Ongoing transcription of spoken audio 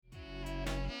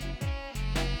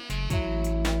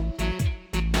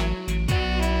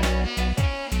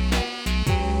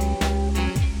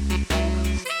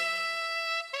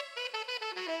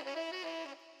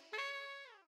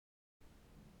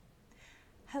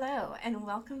Hello, and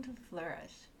welcome to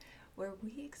Flourish, where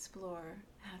we explore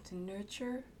how to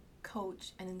nurture,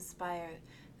 coach, and inspire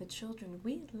the children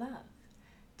we love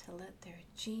to let their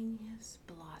genius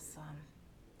blossom.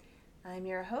 I'm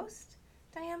your host,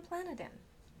 Diane Planadin,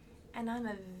 and I'm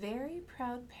a very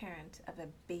proud parent of a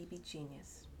baby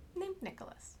genius named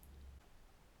Nicholas.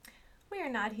 We are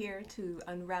not here to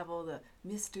unravel the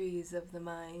mysteries of the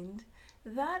mind.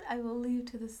 That I will leave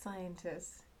to the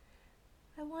scientists.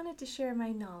 I wanted to share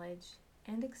my knowledge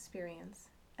and experience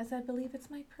as I believe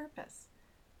it's my purpose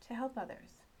to help others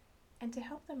and to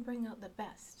help them bring out the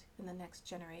best in the next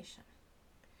generation.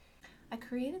 I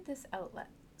created this outlet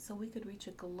so we could reach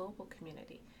a global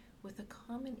community with a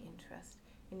common interest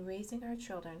in raising our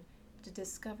children to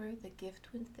discover the gift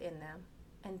within them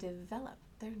and develop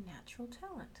their natural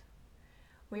talent.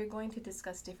 We are going to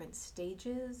discuss different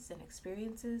stages and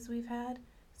experiences we've had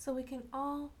so we can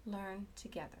all learn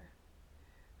together.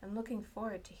 I'm looking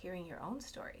forward to hearing your own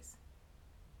stories.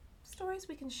 Stories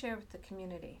we can share with the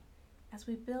community as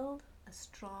we build a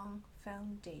strong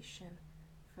foundation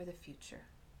for the future.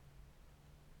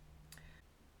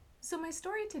 So my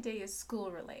story today is school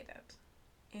related.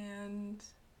 And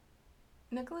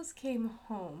Nicholas came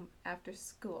home after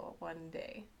school one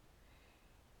day.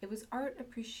 It was Art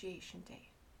Appreciation Day.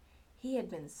 He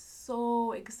had been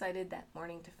so excited that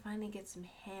morning to finally get some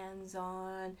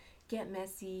hands-on, get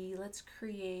messy, let's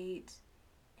create,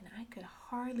 and I could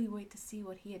hardly wait to see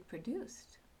what he had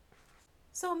produced.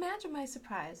 So imagine my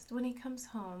surprise when he comes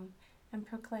home and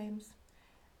proclaims,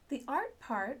 "The art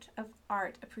part of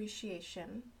art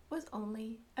appreciation was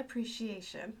only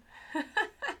appreciation."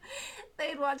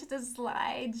 They'd watched a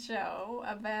slideshow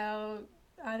about,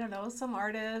 some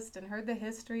artist and heard the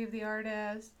history of the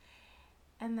artist,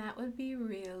 and that would be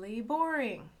really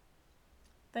boring.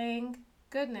 Thank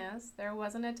goodness there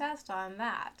wasn't a test on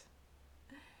that.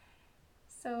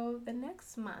 So the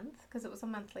next month, because it was a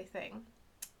monthly thing,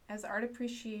 as Art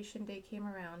Appreciation Day came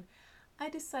around, I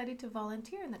decided to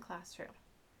volunteer in the classroom.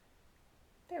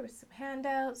 There were some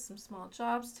handouts, some small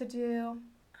jobs to do.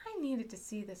 I needed to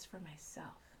see this for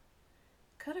myself.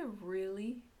 Could it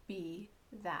really be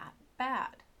that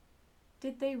bad?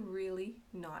 Did they really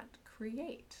not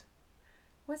create?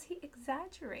 Was he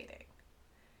exaggerating?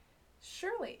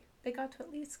 Surely they got to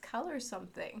at least color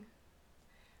something.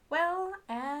 Well,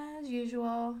 as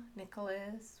usual,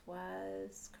 Nicholas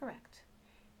was correct.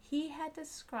 He had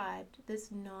described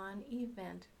this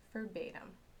non-event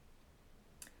verbatim.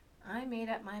 I made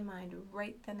up my mind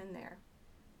right then and there.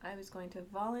 I was going to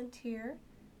volunteer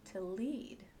to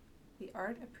lead the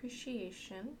art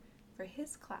appreciation for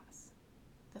his class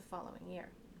the following year.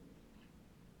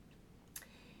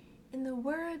 In the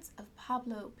words of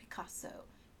Pablo Picasso,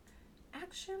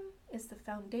 action is the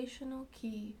foundational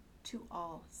key to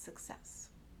all success.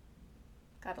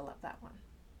 Gotta love that one.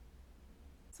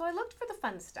 So I looked for the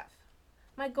fun stuff.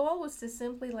 My goal was to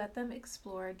simply let them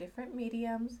explore different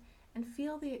mediums and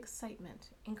feel the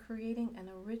excitement in creating an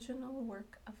original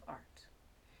work of art.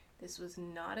 This was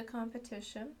not a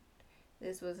competition.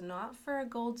 This was not for a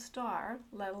gold star,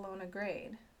 let alone a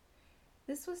grade.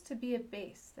 This was to be a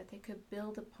base that they could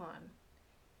build upon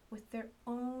with their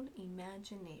own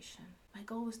imagination. My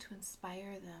goal was to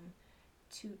inspire them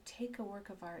to take a work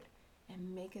of art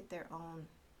and make it their own.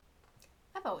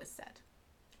 I've always said,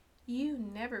 you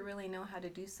never really know how to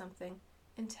do something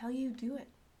until you do it.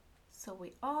 So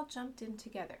we all jumped in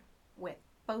together with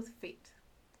both feet.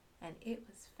 And it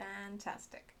was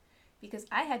fantastic because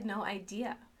I had no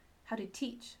idea how to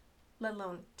teach, let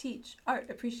alone teach art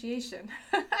appreciation.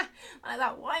 I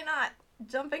thought, why not?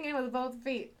 Jumping in with both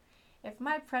feet. If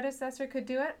my predecessor could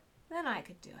do it, then I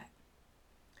could do it.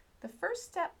 The first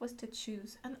step was to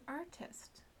choose an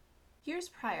artist. Years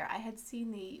prior, I had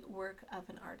seen the work of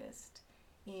an artist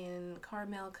in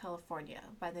Carmel, California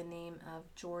by the name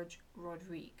of George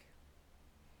Rodrigue.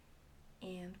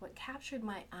 And what captured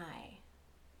my eye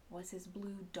was his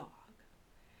blue dog.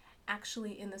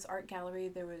 Actually, in this art gallery,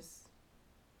 there was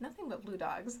nothing but blue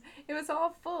dogs. It was all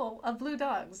full of blue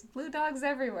dogs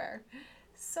everywhere.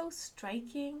 So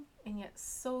striking and yet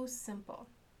so simple.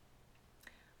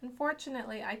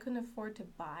 Unfortunately, I couldn't afford to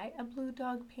buy a blue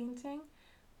dog painting,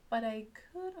 but I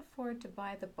could afford to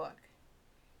buy the book.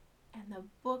 And the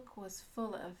book was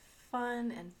full of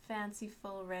fun and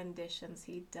fanciful renditions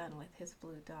he'd done with his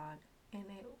blue dog.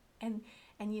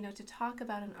 And to talk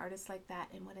about an artist like that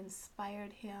and what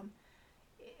inspired him,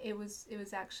 it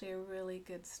was actually a really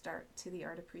good start to the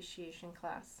art appreciation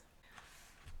class.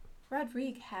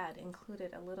 Rodrigue had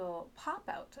included a little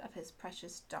pop-out of his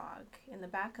precious dog in the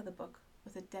back of the book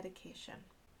with a dedication.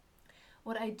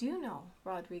 What I do know,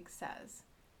 Rodrigue says,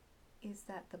 is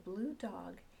that the blue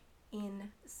dog,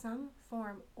 in some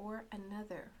form or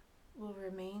another, will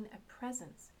remain a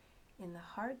presence in the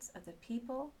hearts of the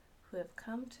people who have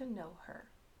come to know her,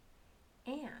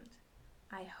 and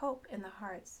I hope in the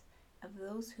hearts of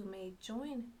those who may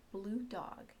join Blue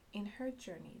Dog in her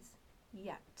journeys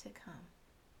yet to come.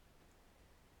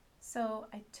 So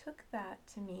I took that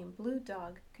to mean Blue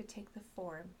Dog could take the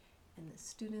form in the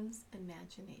student's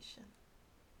imagination.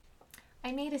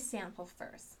 I made a sample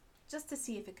first, just to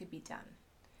see if it could be done.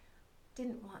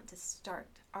 Didn't want to start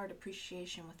art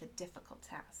appreciation with a difficult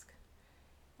task.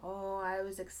 Oh, I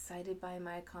was excited by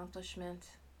my accomplishment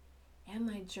and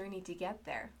my journey to get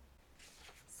there.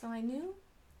 So I knew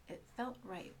it felt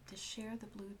right to share the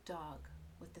blue dog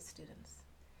with the students.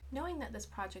 Knowing that this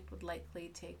project would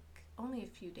likely take only a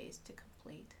few days to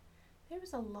complete, there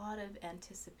was a lot of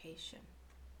anticipation,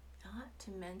 not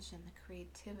to mention the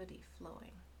creativity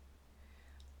flowing.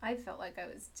 I felt like I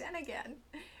was 10 again,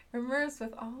 immersed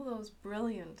with all those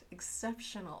brilliant,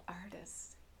 exceptional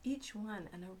artists, each one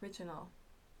an original,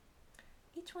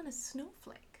 each one a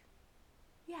snowflake.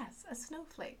 Yes, a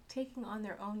snowflake taking on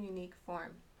their own unique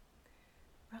form.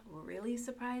 What really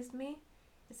surprised me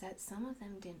is that some of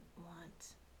them didn't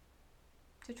want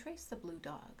to trace the blue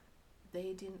dog.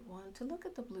 They didn't want to look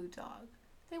at the blue dog.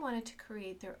 They wanted to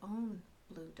create their own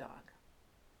blue dog.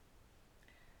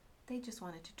 They just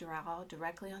wanted to draw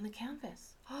directly on the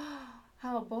canvas. Oh,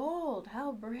 how bold,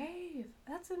 how brave.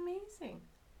 That's amazing.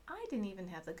 I didn't even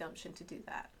have the gumption to do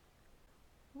that.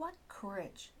 What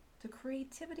courage. The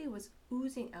creativity was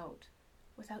oozing out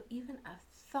without even a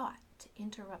thought to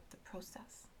interrupt the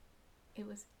process. It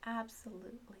was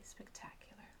absolutely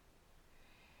spectacular.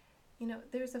 You know,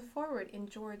 there's a foreword in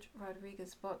George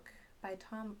Rodriguez's book by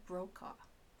Tom Brokaw,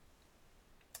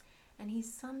 and he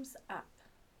sums up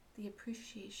the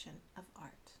appreciation of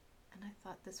art, and I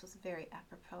thought this was very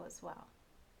apropos as well.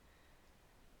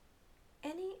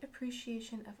 Any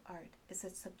appreciation of art is a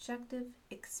subjective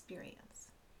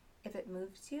experience. If it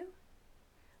moves you,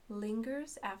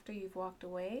 lingers after you've walked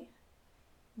away,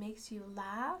 makes you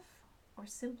laugh, or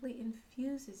simply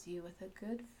infuses you with a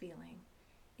good feeling,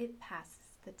 it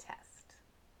passes the test.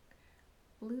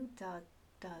 Blue Dog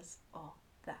does all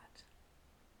that.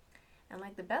 And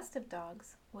like the best of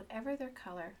dogs, whatever their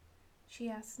color, she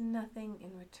asks nothing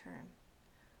in return.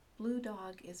 Blue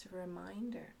Dog is a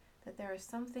reminder that there are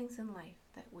some things in life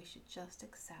that we should just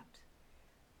accept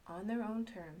on their own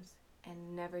terms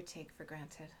and never take for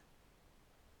granted.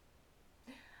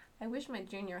 I wish my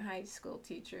junior high school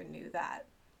teacher knew that,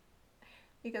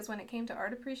 because when it came to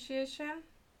art appreciation,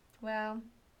 well,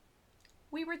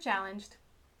 we were challenged.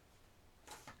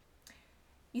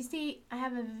 You see, I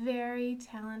have a very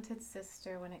talented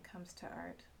sister when it comes to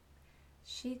art.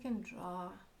 She can draw,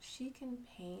 she can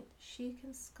paint, she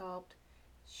can sculpt.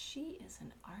 She is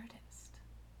an artist.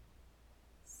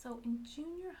 So in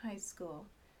junior high school,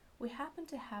 we happened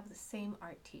to have the same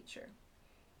art teacher.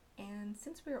 And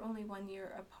since we were only 1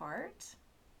 year apart,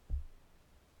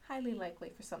 highly likely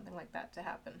for something like that to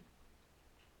happen.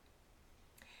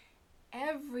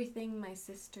 Everything my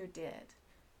sister did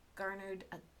garnered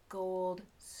a gold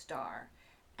star,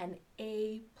 an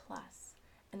A+,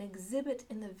 an exhibit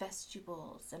in the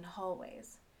vestibules and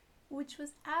hallways, which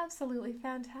was absolutely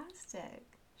fantastic.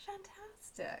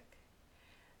 Fantastic.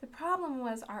 The problem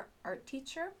was our art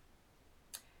teacher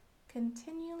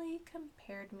continually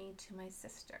compared me to my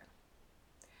sister.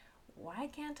 Why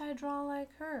can't I draw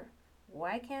like her?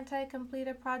 Why can't I complete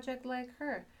a project like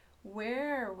her?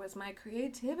 Where was my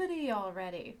creativity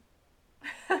already?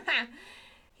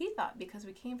 He thought because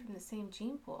we came from the same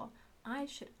gene pool, I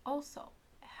should also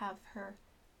have her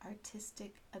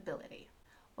artistic ability.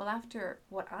 Well, after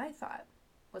what I thought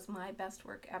was my best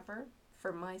work ever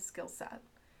for my skill set,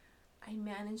 I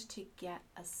managed to get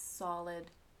a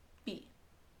solid B.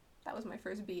 That was my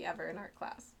first B ever in art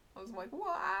class. I was like,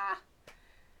 wah!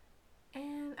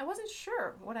 And I wasn't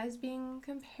sure what I was being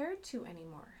compared to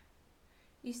anymore.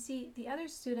 You see, the other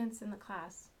students in the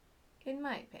class, in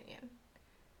my opinion,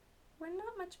 were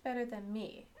not much better than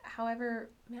me, however,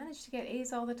 managed to get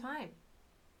A's all the time.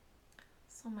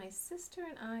 So my sister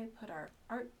and I put our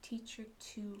art teacher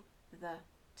to the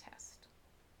test.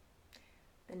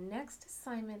 The next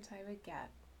assignment I would get,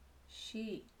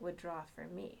 she would draw for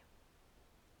me.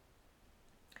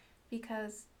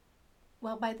 Because,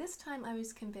 well, by this time I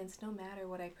was convinced no matter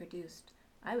what I produced,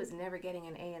 I was never getting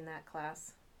an A in that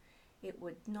class. It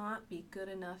would not be good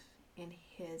enough in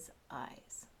his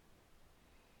eyes.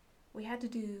 We had to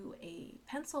do a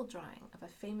pencil drawing of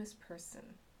a famous person,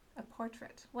 a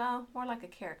portrait, well, more like a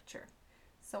caricature.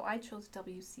 So I chose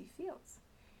W.C. Fields,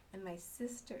 and my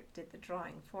sister did the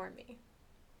drawing for me.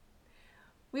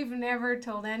 We've never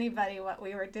told anybody what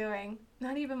we were doing,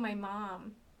 not even my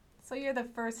mom. So you're the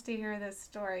first to hear this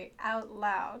story out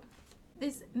loud.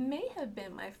 This may have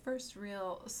been my first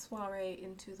real soiree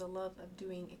into the love of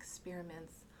doing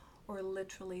experiments or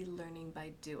literally learning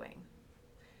by doing.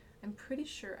 I'm pretty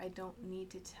sure I don't need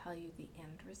to tell you the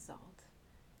end result.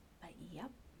 But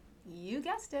yep, you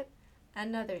guessed it.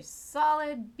 Another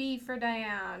solid B for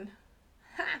Diane.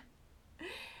 Ha!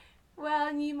 Well,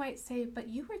 and you might say, but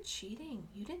you were cheating.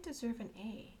 You didn't deserve an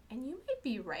A. And you might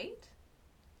be right.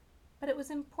 But it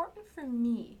was important for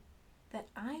me that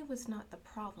I was not the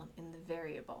problem in the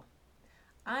variable.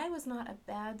 I was not a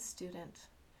bad student.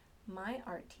 My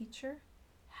art teacher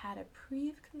had a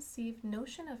preconceived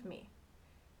notion of me.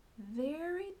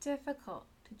 Very difficult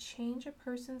to change a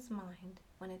person's mind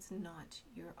when it's not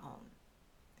your own.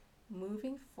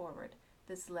 Moving forward,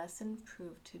 this lesson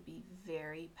proved to be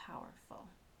very powerful.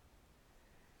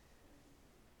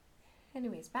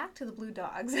 Anyways, back to the blue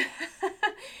dogs.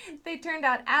 They turned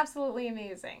out absolutely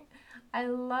amazing. I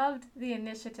loved the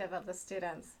initiative of the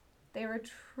students. They were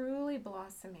truly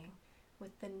blossoming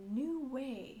with the new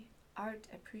way art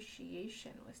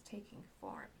appreciation was taking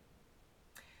form.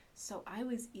 So I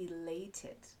was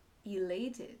elated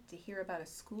to hear about a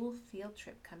school field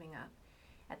trip coming up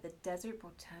at the Desert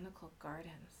Botanical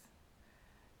Gardens.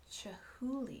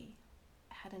 Chihuly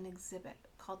had an exhibit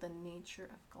called The Nature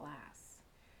of Glass.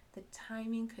 The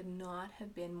timing could not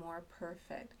have been more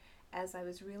perfect, as I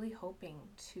was really hoping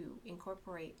to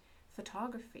incorporate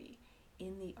photography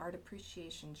in the art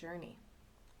appreciation journey.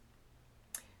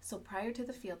 So prior to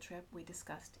the field trip, we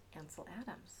discussed Ansel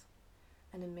Adams,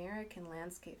 an American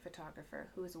landscape photographer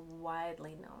who is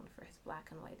widely known for his black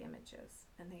and white images,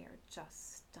 and they are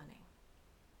just stunning.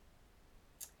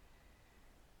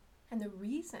 And the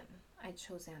reason I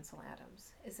chose Ansel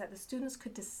Adams is that the students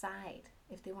could decide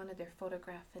if they wanted their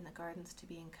photograph in the gardens to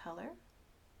be in color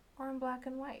or in black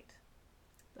and white.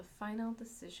 The final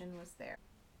decision was there.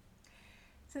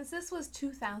 Since this was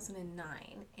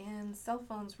 2009 and cell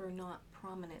phones were not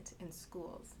prominent in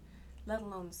schools, let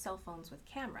alone cell phones with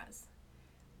cameras,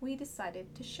 we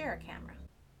decided to share a camera.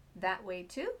 That way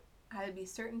too, I would be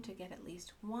certain to get at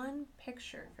least one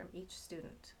picture from each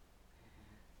student.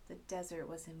 The desert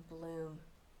was in bloom,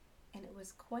 and it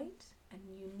was quite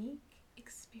a unique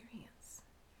experience.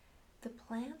 The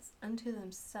plants unto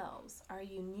themselves are a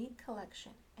unique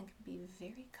collection and can be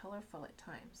very colorful at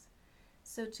times.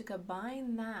 So to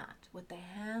combine that with the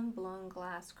hand-blown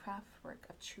glass craftwork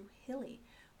of Chihuly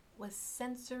was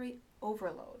sensory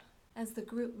overload. As the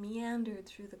group meandered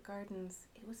through the gardens,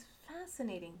 it was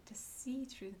fascinating to see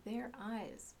through their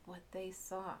eyes what they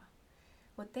saw,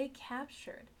 what they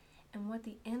captured, and what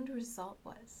the end result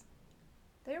was.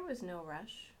 There was no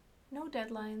rush, no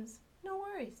deadlines, no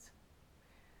worries.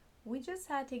 We just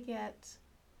had to get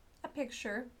a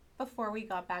picture before we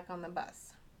got back on the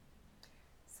bus.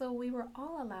 So we were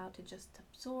all allowed to just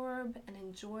absorb and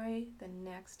enjoy the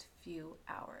next few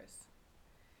hours.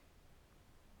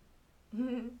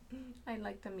 I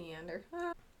like the meander.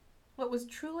 What was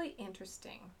truly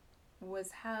interesting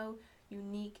was how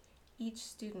unique each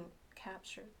student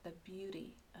captured the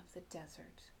beauty of the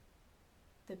desert.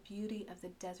 The beauty of the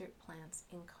desert plants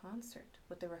in concert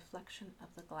with the reflection of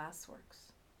the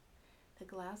glassworks. The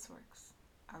glassworks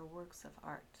are works of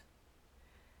art.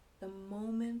 The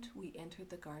moment we entered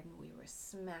the garden, we were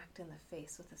smacked in the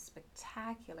face with a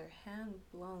spectacular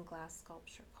hand-blown glass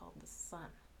sculpture called the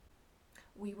Sun.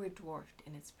 We were dwarfed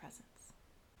in its presence.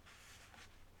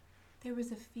 There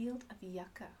was a field of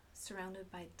yucca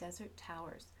surrounded by desert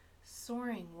towers,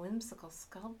 soaring whimsical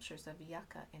sculptures of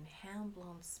yucca in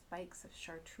hand-blown spikes of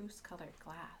chartreuse-colored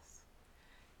glass.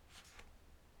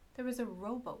 There was a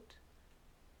rowboat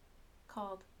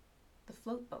called the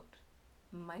float boat,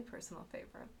 my personal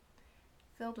favorite,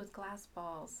 filled with glass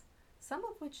balls, some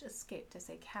of which escaped as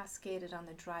they cascaded on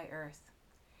the dry earth.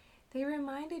 They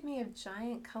reminded me of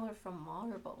giant colorful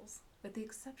marbles, with the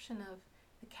exception of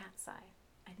the cat's eye.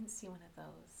 I didn't see one of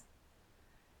those.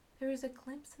 There was a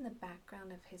glimpse in the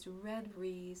background of his red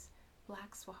reeds,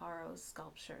 black saguaros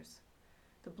sculptures,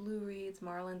 the blue reeds,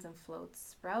 marlins, and floats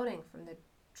sprouting from the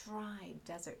dry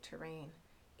desert terrain.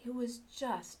 It was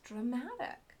just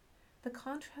dramatic. The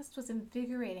contrast was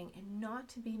invigorating and not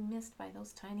to be missed by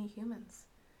those tiny humans.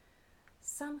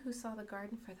 Some who saw the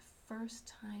garden for the first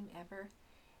time ever,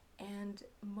 and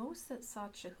most that saw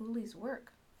Chihuly's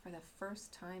work for the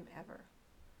first time ever.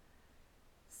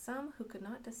 Some who could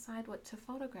not decide what to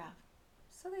photograph,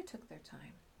 so they took their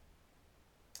time.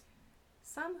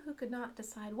 Some who could not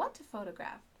decide what to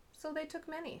photograph, so they took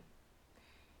many.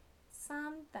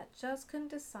 Some that just couldn't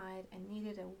decide and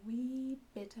needed a wee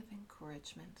bit of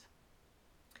encouragement.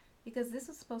 because this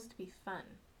was supposed to be fun,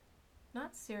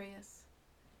 not serious.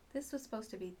 This was supposed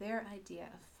to be their idea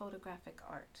of photographic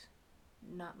art,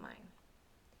 not mine.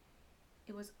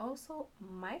 It was also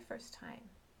my first time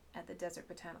at the Desert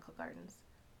Botanical Gardens,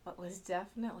 but was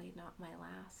definitely not my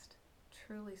last.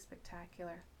 Truly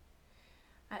spectacular.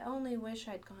 I only wish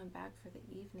I'd gone back for the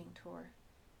evening tour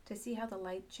to see how the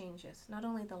light changes, not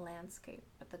only the landscape,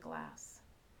 but the glass.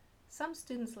 Some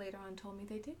students later on told me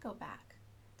they did go back.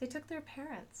 They took their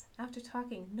parents after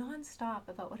talking non-stop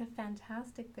about what a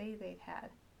fantastic day they'd had.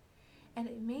 And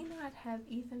it may not have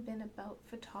even been about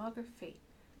photography,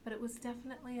 but it was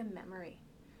definitely a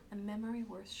memory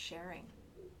worth sharing.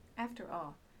 After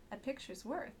all, a picture's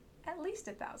worth at least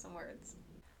 1,000 words.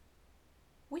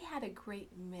 We had a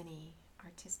great many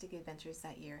artistic adventures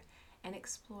that year and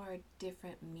explored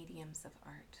different mediums of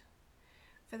art.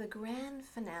 For the grand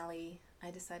finale,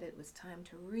 I decided it was time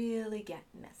to really get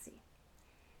messy.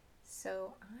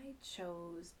 So I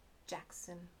chose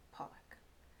Jackson Pollock.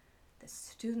 The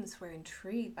students were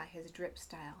intrigued by his drip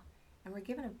style and were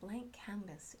given a blank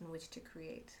canvas in which to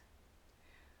create.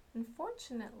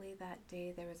 Unfortunately, that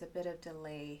day there was a bit of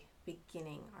delay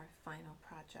beginning our final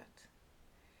project.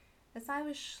 As I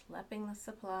was schlepping the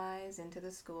supplies into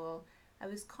the school, I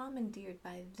was commandeered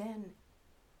by then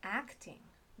acting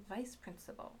vice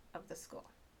principal of the school,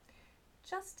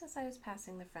 just as I was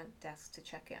passing the front desk to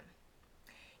check in.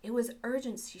 It was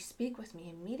urgent she speak with me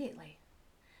immediately.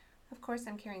 Of course,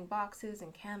 I'm carrying boxes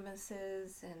and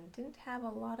canvases and didn't have a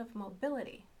lot of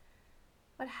mobility.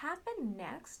 What happened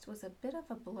next was a bit of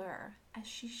a blur as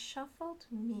she shuffled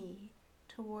me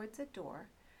towards a door,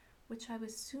 which I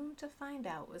was soon to find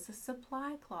out was a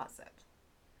supply closet.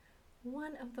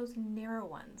 One of those narrow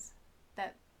ones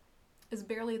that is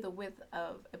barely the width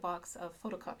of a box of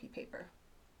photocopy paper.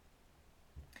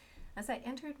 As I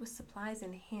entered with supplies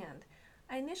in hand,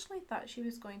 I initially thought she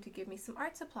was going to give me some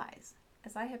art supplies,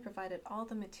 as I had provided all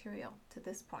the material to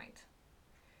this point.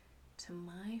 To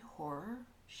my horror,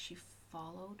 she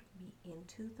followed me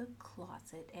into the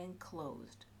closet and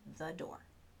closed the door.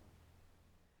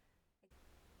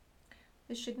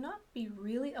 This should not be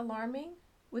really alarming,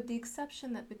 with the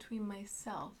exception that between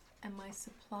myself and my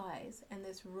supplies and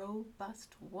this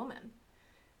robust woman,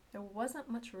 there wasn't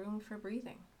much room for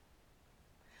breathing.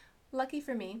 Lucky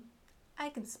for me, I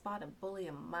can spot a bully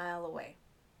a mile away,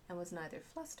 and was neither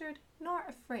flustered nor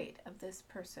afraid of this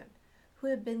person who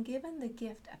had been given the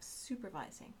gift of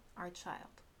supervising our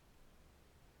child.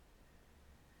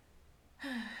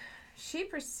 She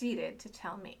proceeded to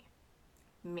tell me,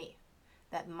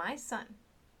 that my son,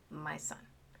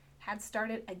 had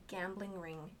started a gambling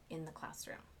ring in the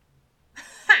classroom.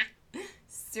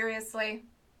 Seriously?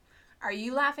 Are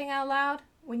you laughing out loud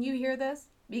when you hear this?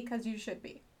 Because you should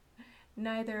be.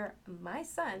 Neither my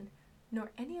son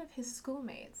nor any of his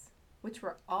schoolmates, which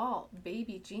were all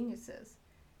baby geniuses,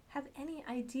 have any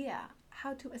idea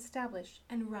how to establish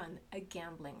and run a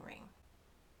gambling ring.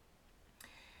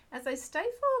 As I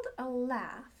stifled a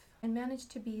laugh and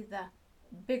managed to be the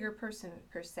bigger person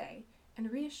per se,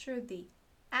 and reassured the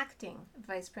acting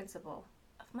vice principal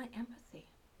of my empathy,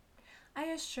 I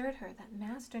assured her that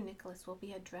Master Nicholas will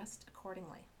be addressed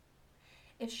accordingly.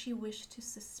 If she wished to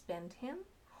suspend him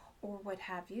or what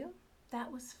have you, that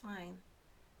was fine.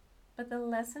 But the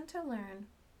lesson to learn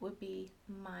would be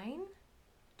mine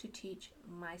to teach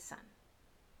my son.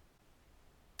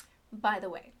 By the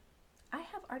way, I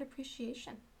have art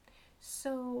appreciation,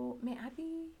 so may I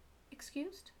be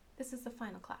excused? This is the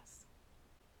final class.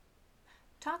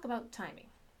 Talk about timing.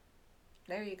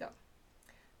 There you go.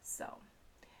 So,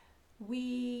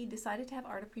 we decided to have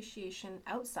art appreciation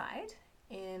outside,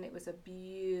 and it was a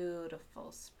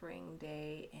beautiful spring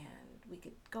day, and we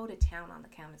could go to town on the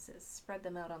canvases, spread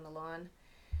them out on the lawn.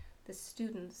 The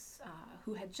students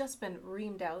who had just been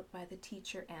reamed out by the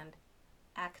teacher and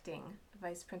acting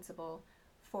vice principal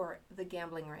for the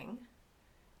gambling ring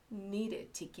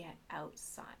needed to get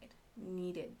outside,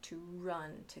 needed to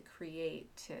run, to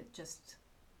create, to just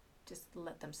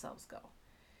let themselves go.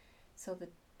 So the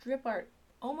drip art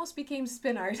almost became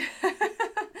spin art.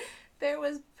 There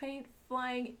was paint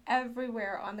flying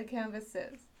everywhere on the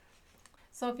canvases.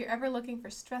 So if you're ever looking for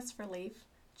stress relief,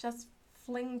 just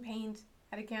fling paint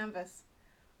at a canvas.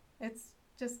 It's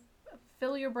just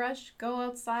fill your brush, go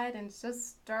outside, and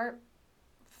just start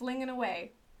flinging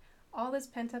away. All this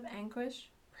pent-up anguish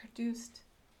produced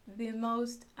the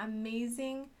most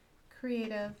amazing,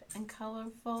 creative, and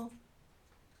colorful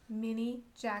mini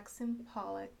Jackson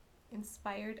Pollock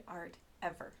inspired art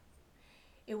ever.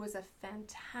 It was a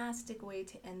fantastic way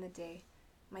to end the day,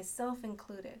 myself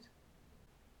included.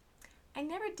 I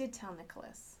never did tell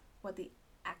Nicholas what the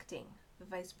acting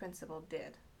vice principal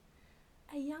did,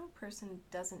 A young person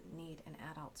doesn't need an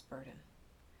adult's burden.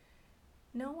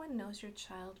 No one knows your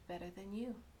child better than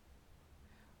you.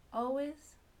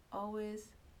 Always, always,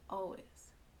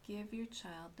 always give your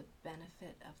child the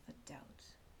benefit of the doubt.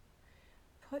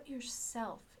 Put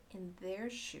yourself in their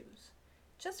shoes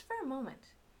just for a moment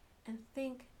and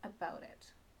think about it.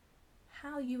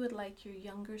 How you would like your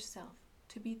younger self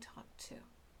to be talked to.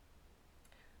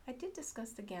 I did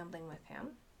discuss the gambling with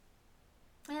him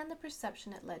and the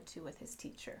perception it led to with his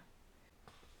teacher.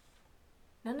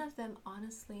 None of them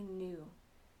honestly knew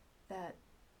that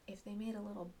if they made a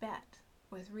little bet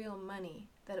with real money,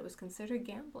 that it was considered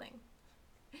gambling.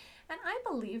 And I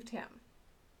believed him.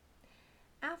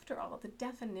 After all, the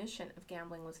definition of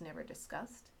gambling was never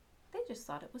discussed. They just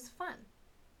thought it was fun.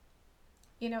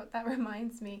 You know, that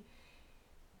reminds me,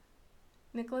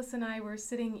 Nicholas and I were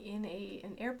sitting in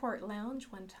an airport lounge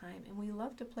one time, and we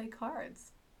loved to play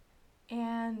cards.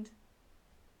 And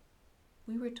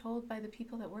we were told by the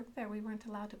people that worked there we weren't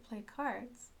allowed to play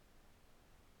cards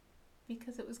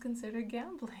because it was considered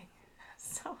gambling.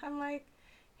 So I'm like,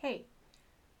 hey,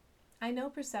 I know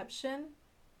perception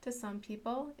to some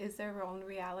people is their own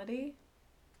reality,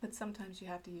 but sometimes you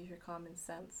have to use your common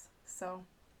sense. So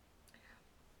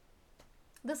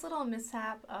this little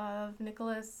mishap of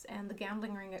Nicholas and the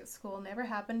gambling ring at school never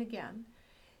happened again.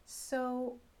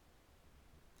 So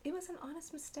it was an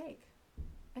honest mistake,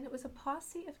 and it was a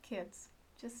posse of kids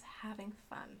just having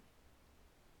fun.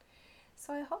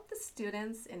 So I hope the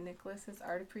students in Nicholas's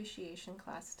art appreciation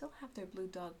class still have their Blue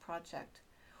Dog project,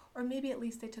 or maybe at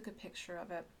least they took a picture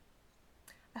of it.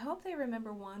 I hope they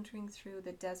remember wandering through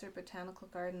the desert botanical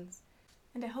gardens,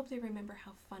 and I hope they remember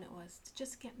how fun it was to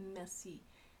just get messy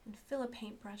and fill a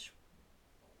paintbrush,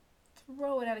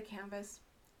 throw it at a canvas,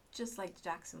 just like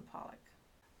Jackson Pollock.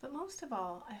 But most of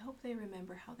all, I hope they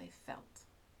remember how they felt.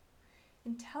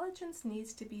 Intelligence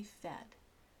needs to be fed.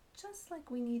 Just like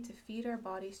we need to feed our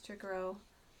bodies to grow,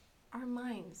 our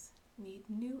minds need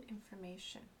new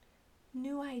information,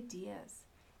 new ideas,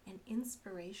 and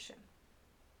inspiration.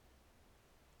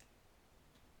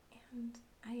 And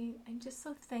I'm just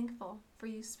so thankful for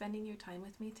you spending your time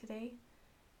with me today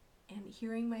and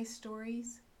hearing my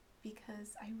stories,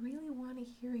 because I really want to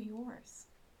hear yours.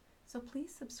 So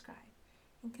please subscribe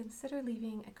and consider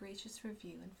leaving a gracious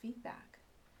review and feedback.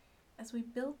 As we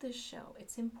build this show,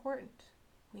 it's important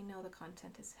we know the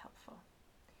content is helpful.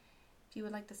 If you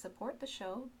would like to support the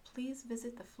show, please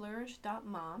visit the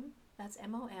flourish.mom, that's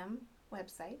M-O-M,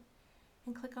 website,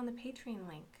 and click on the Patreon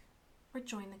link or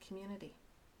join the community.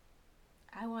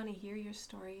 I want to hear your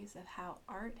stories of how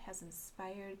art has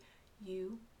inspired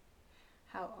you,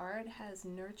 how art has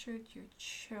nurtured your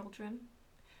children,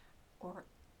 or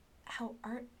how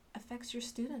art affects your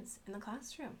students in the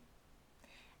classroom.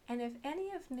 And if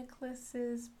any of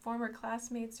Nicholas's former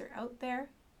classmates are out there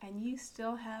and you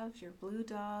still have your Blue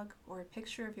Dog or a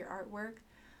picture of your artwork,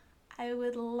 I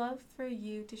would love for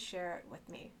you to share it with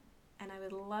me. And I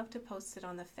would love to post it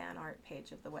on the fan art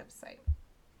page of the website.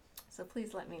 So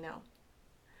please let me know.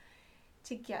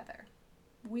 Together,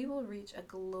 we will reach a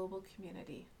global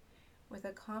community with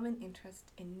a common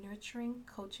interest in nurturing,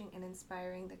 coaching, and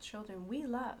inspiring the children we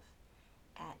love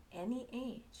at any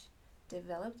age,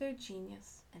 develop their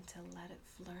genius, and to let it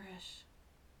flourish.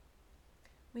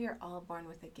 We are all born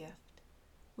with a gift.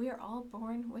 We are all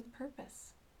born with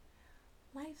purpose.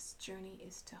 Life's journey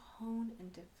is to hone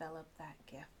and develop that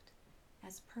gift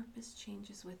as purpose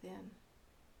changes within.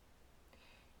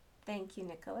 Thank you,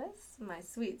 Nicholas, my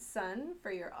sweet son,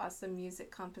 for your awesome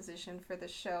music composition for the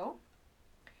show.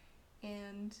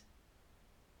 And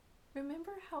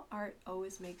remember how art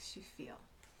always makes you feel.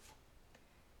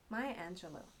 Maya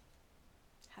Angelou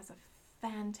has a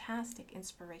fantastic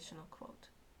inspirational quote.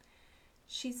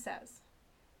 She says,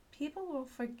 "People will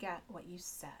forget what you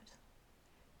said.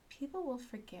 People will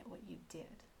forget what you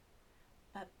did.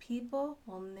 But people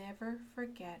will never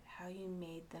forget how you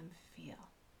made them feel."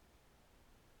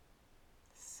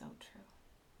 So true.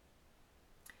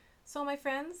 So my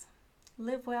friends,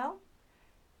 live well.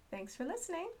 Thanks for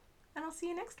listening, and I'll see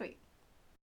you next week.